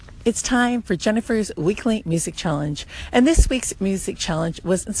It's time for Jennifer's weekly music challenge. And this week's music challenge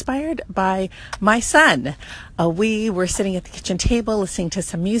was inspired by my son. We were sitting at the kitchen table listening to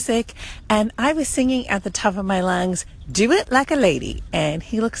some music, and I was singing at the top of my lungs, "Do It Like a Lady." And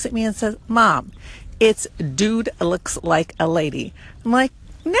he looks at me and says, "Mom, it's Dude Looks Like a Lady." I'm like,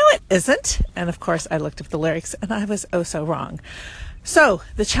 "No, it isn't." And of course, I looked up the lyrics and I was oh so wrong. So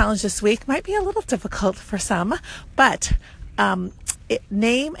the challenge this week might be a little difficult for some, but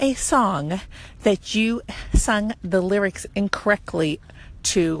name a song that you sung the lyrics incorrectly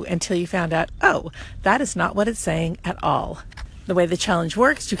to until you found out, oh, that is not what it's saying at all. The way the challenge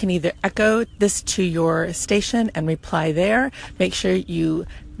works, you can either echo this to your station and reply there. Make sure you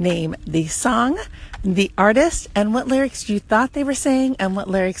name the song, the artist, and what lyrics you thought they were saying and what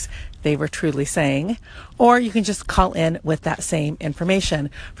lyrics they were truly saying. Or you can just call in with that same information.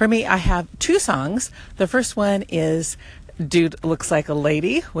 For me, I have two songs. The first one is Dude Looks Like a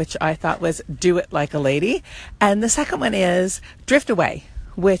Lady, which I thought was Do It Like a Lady. And the second one is Drift Away,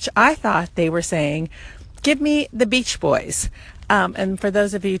 which I thought they were saying, give me the Beach Boys. And for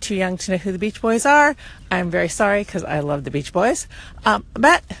those of you too young to know who the Beach Boys are, I'm very sorry because I love the Beach Boys.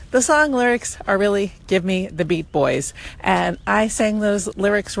 But the song lyrics are really Give Me the Beat Boys. And I sang those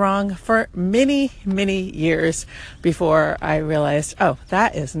lyrics wrong for many, many years before I realized, oh,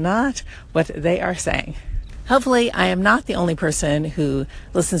 that is not what they are saying. Hopefully, I am not the only person who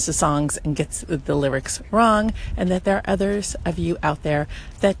listens to songs and gets the lyrics wrong, and that there are others of you out there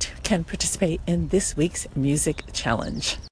that can participate in this week's music challenge.